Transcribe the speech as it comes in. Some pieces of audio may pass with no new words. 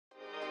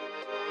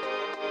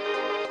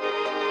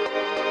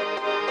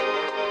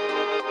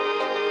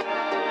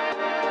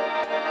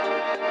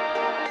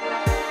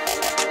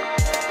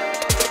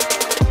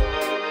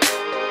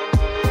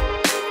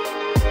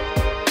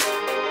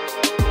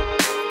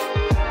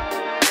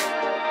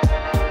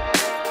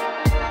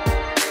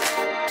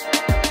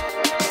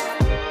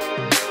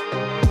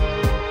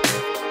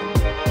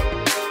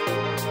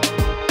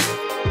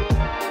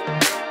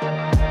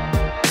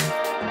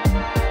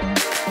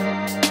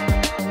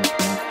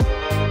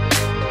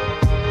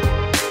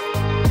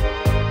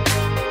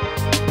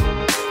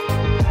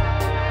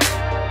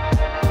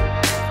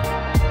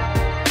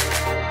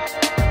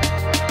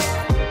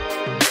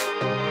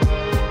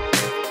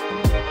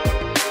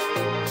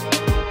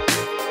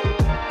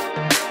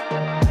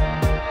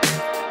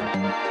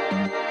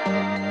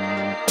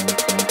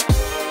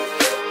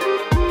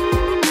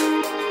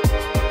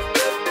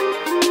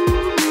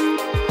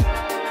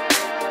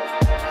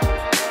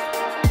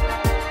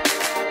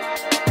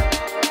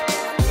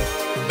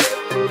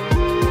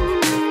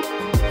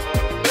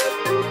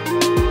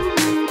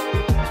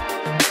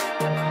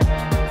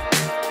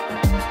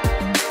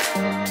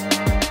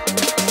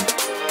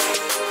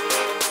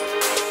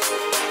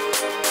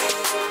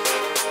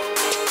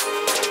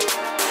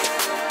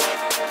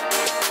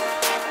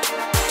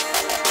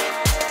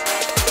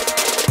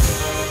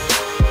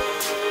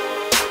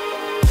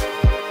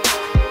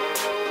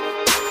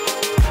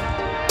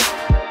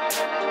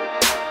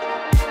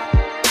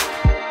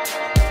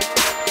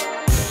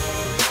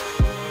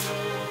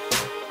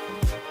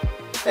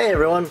Hey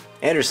everyone,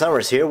 Andrew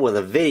Summers here with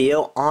a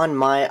video on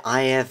my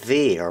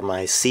IFV, or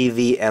my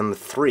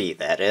CVM3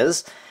 that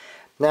is.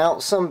 Now,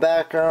 some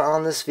background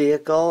on this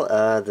vehicle.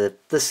 The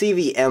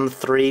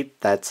CVM3,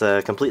 that's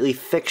a completely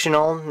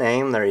fictional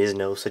name. There is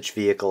no such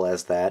vehicle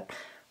as that.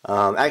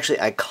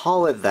 Actually, I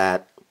call it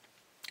that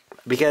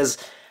because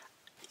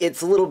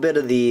it's a little bit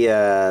of the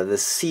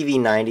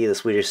CV90, the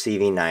Swedish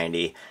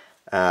CV90,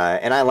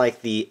 and I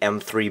like the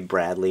M3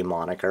 Bradley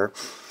moniker,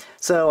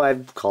 so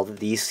I've called it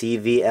the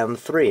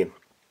CVM3.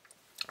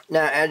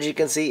 Now, as you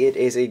can see, it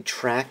is a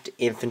tracked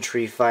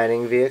infantry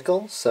fighting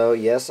vehicle, so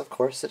yes, of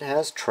course, it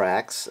has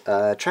tracks.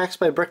 Tracks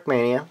by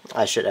Brickmania,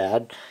 I should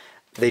add.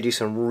 They do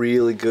some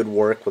really good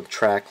work with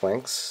track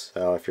links,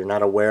 so if you're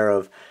not aware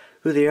of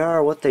who they are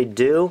or what they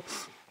do,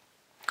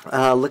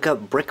 look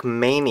up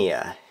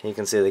Brickmania. You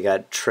can see they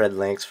got tread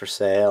links for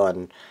sale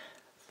and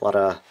a lot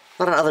of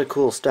other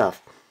cool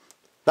stuff.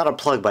 Not a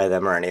plug by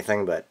them or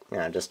anything, but you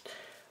know, just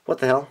what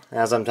the hell.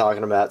 As I'm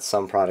talking about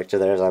some product of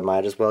theirs, I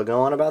might as well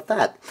go on about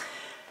that.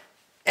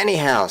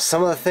 Anyhow,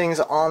 some of the things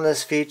on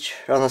this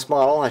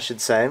model, I should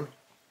say.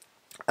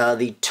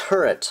 The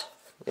turret.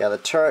 Yeah, the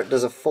turret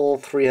does a full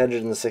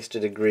 360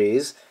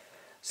 degrees,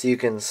 so you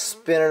can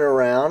spin it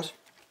around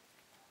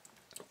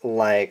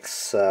like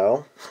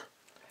so.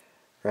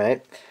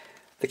 Right?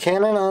 The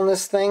cannon on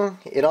this thing,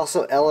 it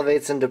also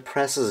elevates and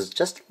depresses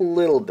just a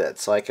little bit,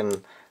 so I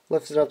can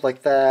lift it up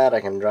like that,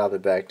 I can drop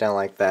it back down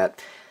like that.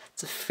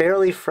 It's a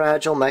fairly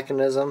fragile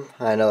mechanism.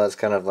 I know that's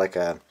kind of like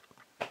a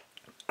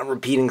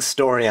repeating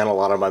story on a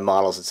lot of my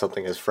models that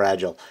something is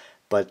fragile,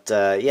 but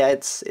yeah,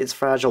 it's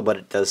fragile, but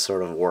it does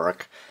sort of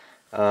work.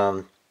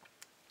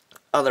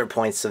 Other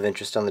points of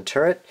interest on the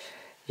turret,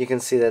 you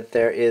can see that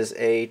there is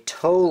a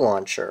tow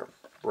launcher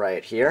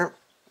right here.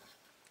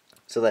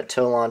 So that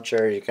tow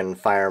launcher, you can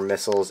fire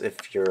missiles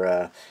if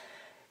your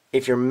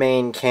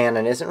main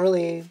cannon isn't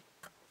really,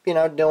 you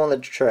know, doing the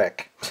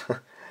trick,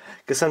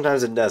 because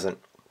sometimes it doesn't.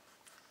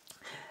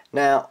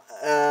 Now,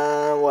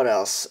 what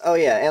else? Oh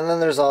yeah, and then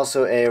there's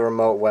also a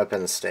remote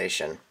weapon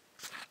station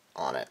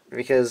on it,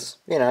 because,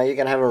 you know, you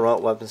can have a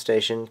remote weapon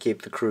station,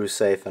 keep the crew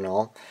safe and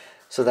all.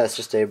 So that's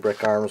just a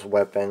brick arms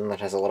weapon that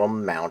has a little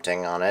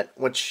mounting on it,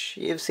 which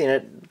you've seen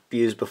it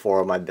used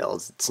before in my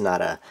builds. It's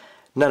not a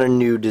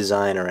new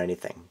design or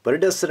anything, but it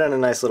does sit on a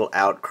nice little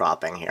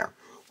outcropping here.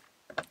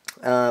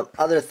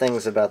 Other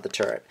things about the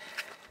turret.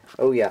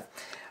 Oh yeah,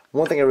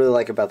 one thing I really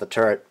like about the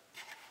turret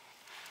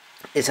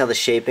is how the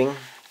shaping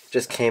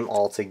just came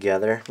all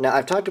together. Now,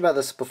 I've talked about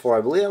this before,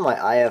 I believe in my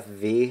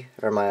IFV,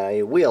 or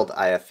my wheeled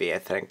IFV, I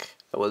think.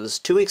 It was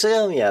 2 weeks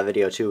ago? Yeah,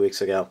 video 2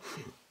 weeks ago.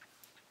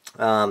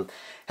 How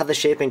the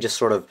shaping just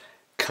sort of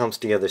comes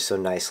together so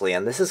nicely,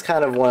 and this is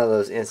kind of one of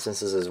those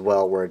instances as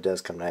well where it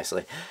does come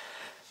nicely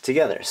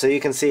together. So you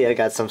can see I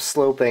got some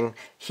sloping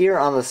here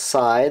on the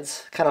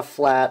sides, kind of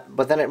flat,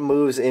 but then it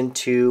moves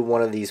into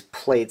one of these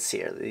plates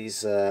here,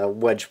 these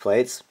wedge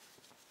plates.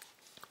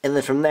 And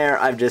then from there,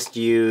 I've just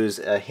used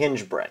a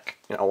hinge brick,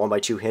 you know,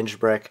 1x2 hinge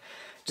brick,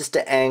 just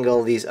to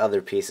angle these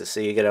other pieces. So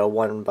you get a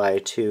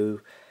 1x2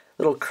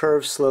 little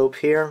curved slope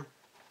here.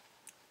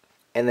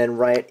 And then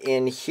right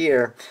in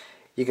here,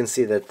 you can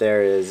see that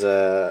there is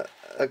a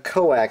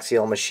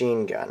coaxial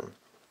machine gun.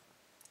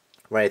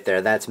 Right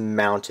there, that's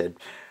mounted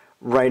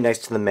right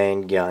next to the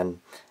main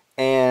gun.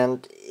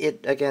 And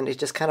it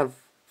just kind of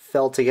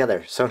fell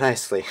together so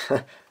nicely.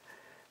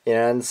 You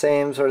know, and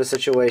same sort of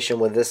situation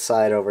with this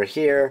side over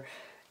here.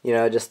 You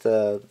know, just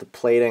the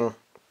plating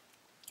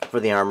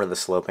for the armor, the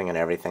sloping and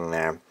everything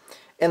there.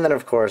 And then,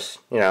 of course,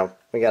 you know,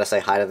 we gotta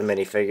say hi to the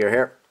minifigure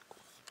here.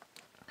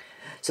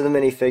 So the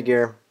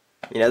minifigure,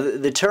 you know,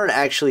 the turret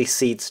actually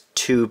seats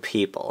 2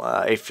 people.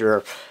 If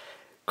you're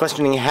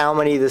questioning how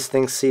many this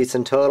thing seats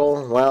in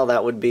total, well,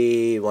 that would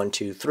be 1,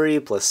 2, 3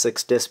 plus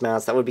 6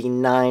 dismounts. That would be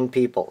 9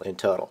 people in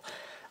total.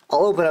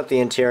 I'll open up the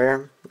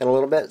interior in a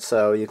little bit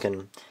so you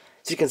can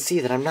see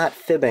that I'm not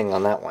fibbing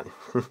on that one.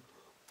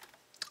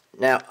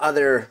 Now,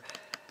 other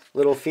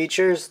little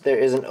features, there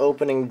is an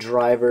opening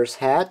driver's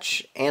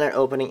hatch and an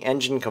opening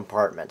engine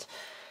compartment.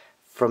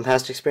 From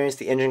past experience,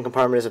 the engine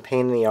compartment is a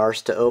pain in the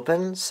arse to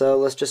open, so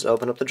let's just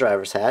open up the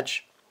driver's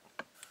hatch.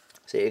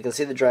 So you can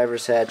see the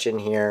driver's hatch in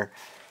here.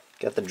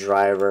 Got the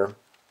driver.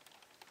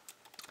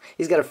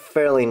 He's got a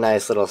fairly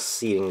nice little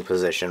seating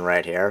position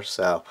right here,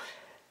 so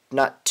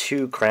not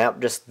too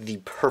cramped, just the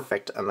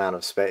perfect amount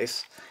of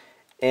space.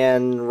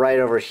 And right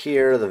over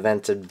here, the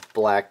vented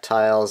black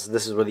tiles,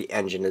 this is where the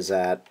engine is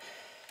at.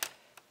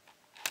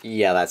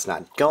 Yeah, that's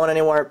not going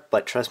anywhere,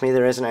 but trust me,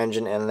 there is an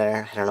engine in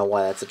there. I don't know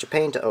why that's such a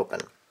pain to open.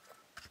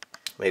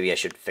 Maybe I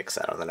should fix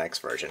that on the next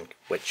version,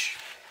 which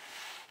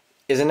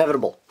is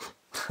inevitable.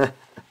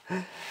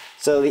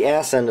 So the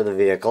ass end of the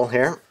vehicle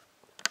here.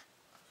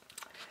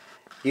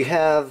 You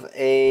have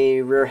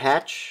a rear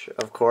hatch,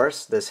 of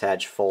course. This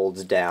hatch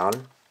folds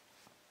down.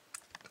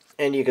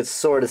 And you can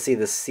sort of see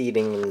the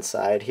seating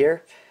inside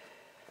here.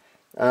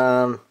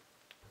 Well,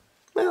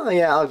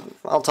 yeah,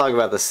 I'll talk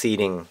about the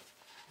seating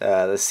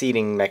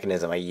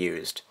mechanism I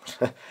used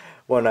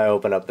when I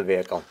open up the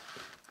vehicle.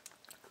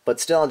 But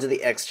still into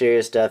the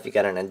exterior stuff, you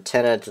got an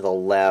antenna to the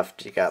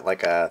left, you got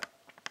like a,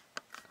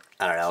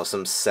 I don't know,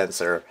 some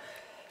sensor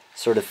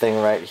sort of thing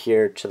right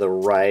here to the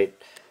right.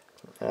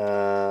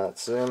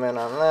 Let's zoom in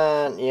on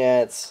that.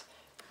 Yeah, it's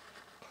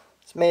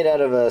made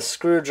out of a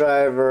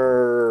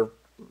screwdriver.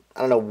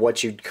 I don't know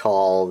what you'd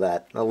call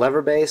that. A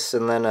lever base,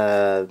 and then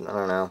a, I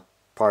don't know,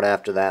 part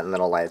after that, and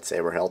then a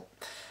lightsaber hilt.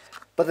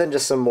 But then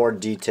just some more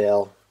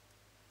detail.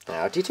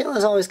 Now, detail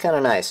is always kind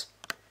of nice.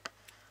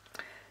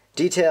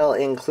 Detail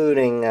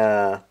including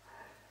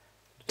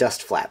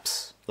dust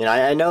flaps. You know,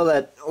 I know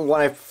that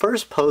when I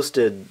first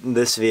posted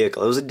this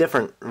vehicle, it was a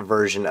different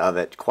version of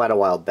it quite a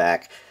while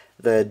back.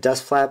 The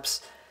dust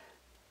flaps,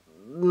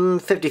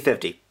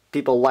 50-50.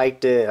 People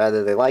liked it,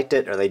 either they liked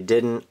it or they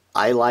didn't.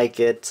 I like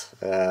it.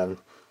 I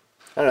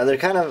don't know, they're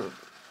kind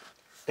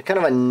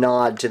of a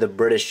nod to the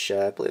British,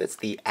 I believe it's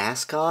the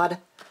Ascot.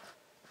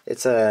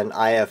 It's an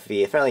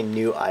IFV, a fairly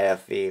new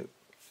IFV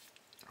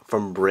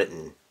from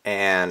Britain,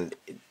 and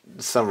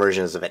some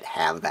versions of it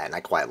have that, and I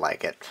quite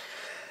like it.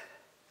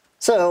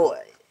 So,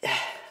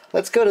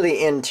 let's go to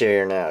the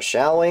interior now,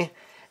 shall we?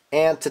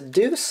 And to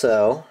do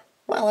so,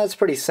 well, that's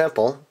pretty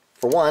simple.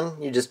 For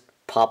one, you just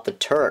pop the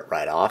turret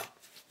right off.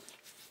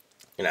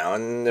 You know,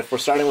 and if we're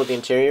starting with the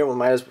interior, we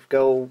might as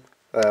well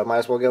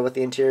go with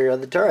the interior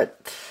of the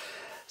turret.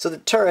 So the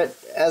turret,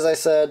 as I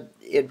said,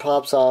 it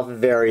pops off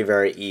very,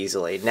 very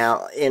easily.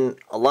 Now, in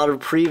a lot of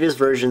previous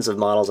versions of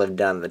models I've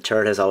done, the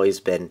turret has always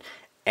been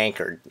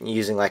anchored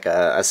using like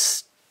a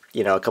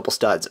couple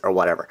studs or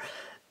whatever.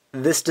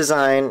 This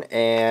design,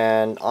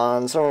 and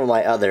on some of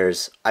my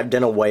others, I've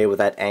done away with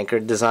that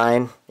anchored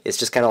design. It's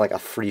just kind of like a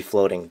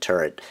free-floating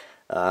turret.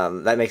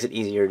 That makes it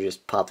easier to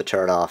just pop the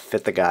turret off,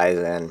 fit the guys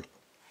in,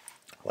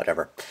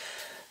 whatever.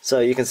 So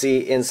you can see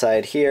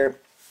inside here,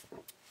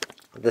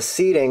 the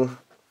seating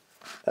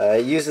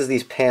uses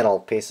these panel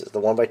pieces,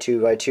 the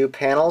 1x2x2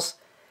 panels,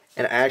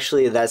 and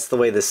actually that's the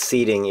way the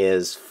seating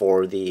is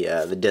for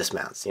the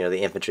dismounts, you know,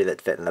 the infantry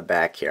that fit in the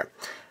back here,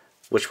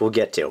 which we'll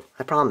get to,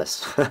 I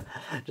promise.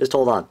 Just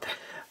hold on.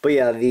 But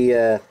yeah,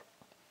 there's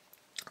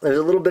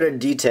a little bit of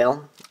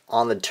detail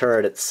on the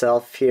turret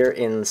itself here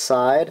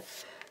inside,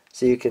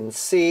 so you can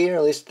see, or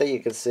at least that you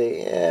can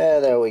see, yeah,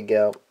 there we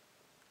go.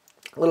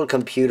 A little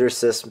computer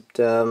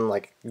system,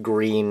 like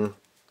green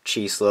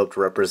cheese slope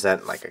to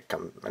represent like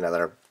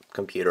another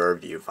computer or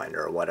viewfinder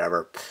or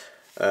whatever.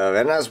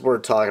 And as we're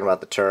talking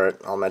about the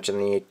turret, I'll mention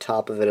the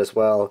top of it as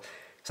well.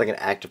 It's like an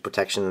active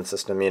protection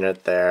system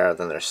unit there.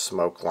 Then there's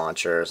smoke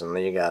launchers, and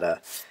then you got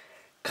a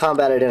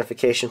combat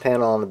identification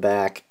panel on the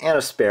back and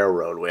a spare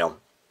road wheel.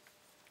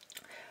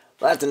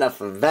 Well, that's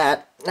enough of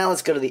that. Now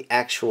let's go to the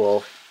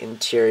actual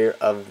interior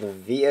of the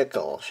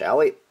vehicle, shall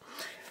we?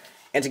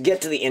 And to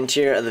get to the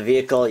interior of the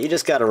vehicle, you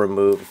just got to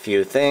remove a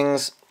few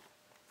things.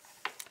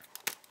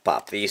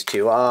 Pop these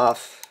two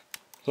off,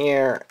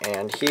 here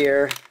and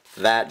here.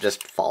 That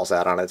just falls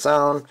out on its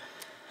own.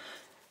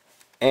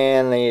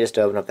 And then you just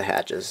open up the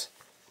hatches.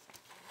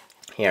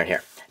 Here and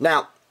here.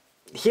 Now,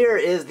 here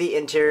is the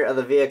interior of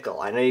the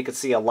vehicle. I know you can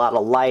see a lot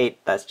of light.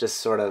 That's just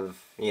sort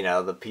of, you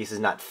know, the pieces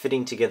not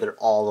fitting together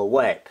all the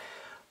way.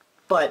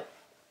 But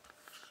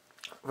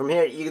from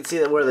here, you can see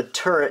that where the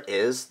turret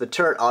is, the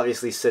turret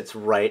obviously sits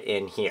right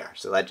in here.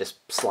 So that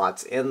just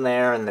slots in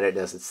there and then it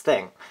does its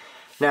thing.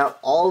 Now,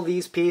 all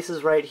these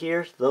pieces right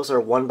here, those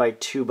are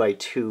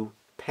 1x2x2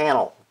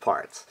 panel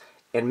parts.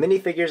 And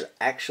minifigures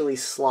actually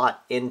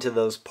slot into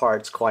those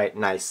parts quite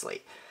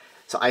nicely.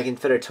 So I can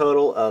fit a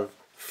total of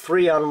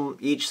 3 on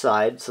each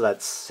side, so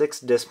that's 6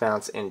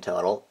 dismounts in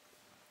total.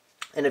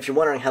 And if you're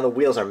wondering how the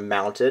wheels are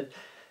mounted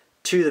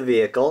to the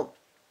vehicle,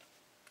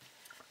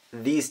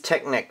 these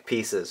Technic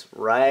pieces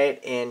right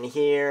in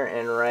here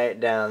and right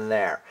down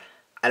there.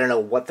 I don't know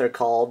what they're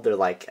called. They're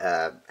like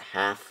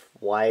half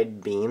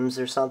wide beams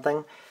or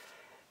something.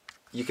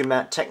 You can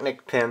mount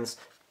Technic pins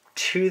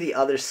to the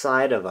other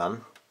side of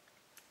them,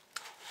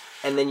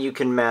 and then you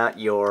can mount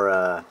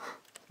your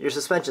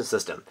suspension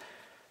system.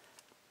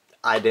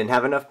 I didn't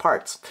have enough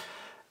parts.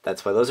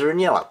 That's why those are in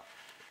yellow.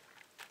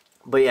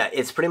 But yeah,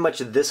 it's pretty much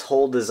this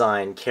whole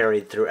design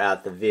carried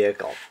throughout the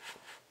vehicle.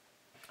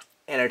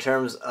 And in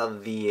terms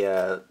of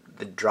the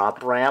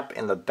drop ramp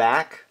in the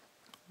back,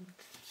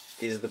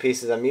 these are the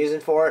pieces I'm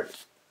using for it.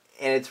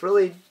 And it's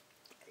pretty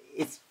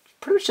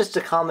much just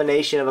a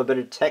combination of a bit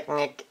of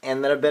Technic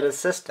and then a bit of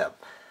system.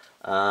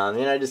 You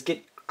know, just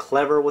get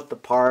clever with the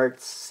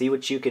parts, see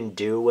what you can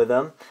do with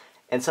them.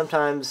 And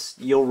sometimes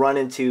you'll run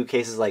into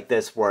cases like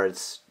this where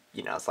it's,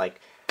 you know, it's like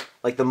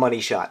the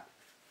money shot.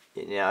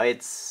 You know,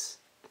 it's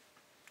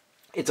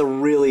a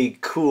really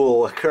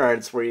cool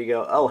occurrence where you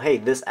go, oh, hey,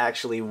 this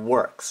actually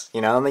works,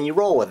 you know, and then you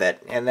roll with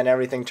it, and then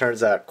everything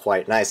turns out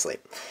quite nicely.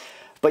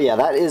 But yeah,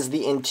 that is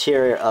the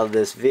interior of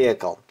this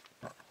vehicle.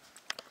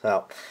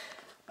 So,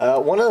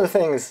 one of the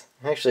things,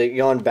 actually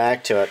going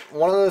back to it,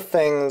 one of the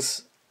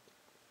things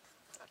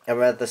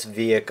about this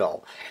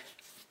vehicle,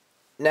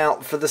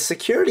 now, for the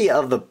security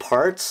of the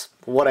parts,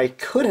 what I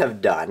could have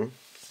done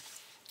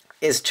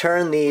is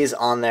turn these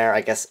on there,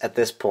 I guess, at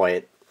this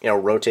point, you know,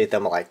 rotate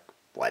them like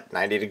what,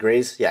 90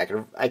 degrees? Yeah,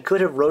 I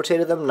could have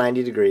rotated them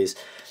 90 degrees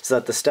so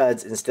that the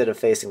studs, instead of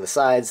facing the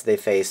sides, they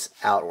face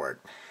outward.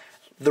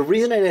 The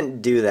reason I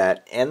didn't do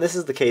that, and this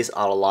is the case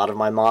on a lot of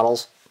my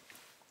models,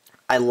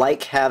 I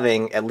like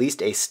having at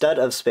least a stud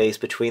of space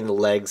between the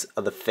legs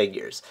of the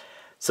figures.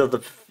 So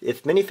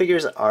if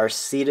minifigures are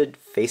seated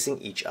facing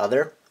each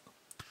other,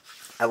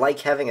 I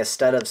like having a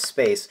stud of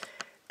space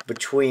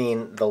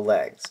between the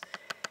legs.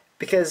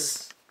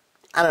 Because,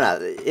 I don't know,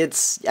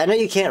 I know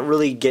you can't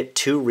really get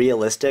too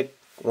realistic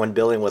when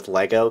building with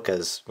Lego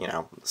because, you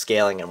know,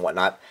 scaling and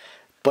whatnot,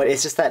 but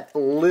it's just that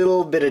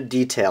little bit of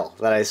detail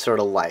that I sort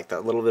of like,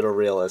 that little bit of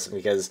realism,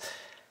 because,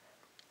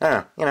 I don't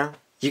know, you know,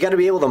 you got to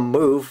be able to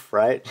move,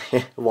 right?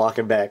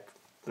 Walking back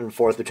and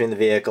forth between the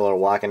vehicle or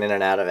walking in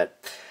and out of it.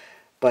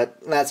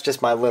 But that's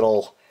just my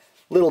little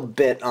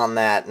bit on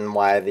that and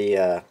why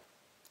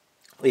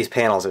these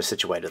panels are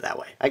situated that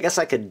way. I guess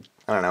I could,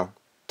 I don't know,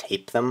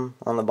 tape them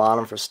on the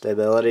bottom for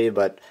stability,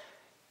 but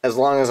as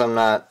long as I'm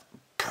not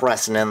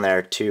pressing in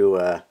there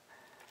too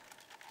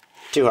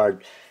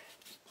hard,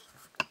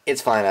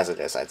 it's fine as it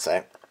is, I'd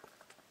say.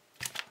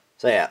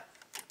 So yeah,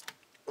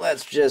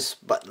 let's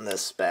just button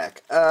this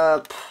back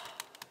up.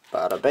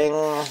 Bada bing,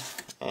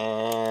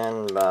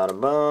 and bada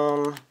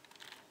boom,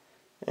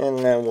 and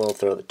then we'll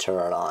throw the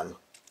turret on,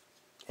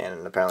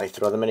 and apparently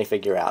throw the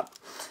minifigure out.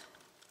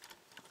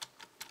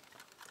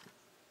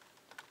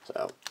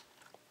 So,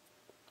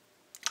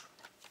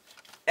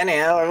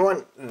 anyhow,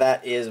 everyone,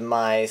 that is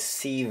my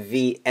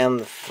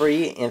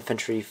CVM3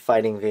 infantry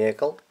fighting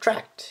vehicle,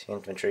 tracked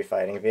infantry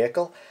fighting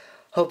vehicle.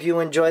 Hope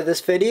you enjoyed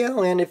this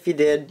video, and if you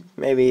did,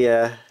 maybe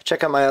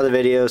check out my other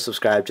videos,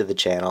 subscribe to the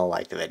channel,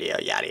 like the video,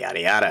 yada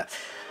yada yada.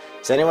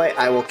 So anyway,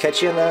 I will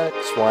catch you in the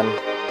next one.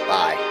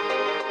 Bye.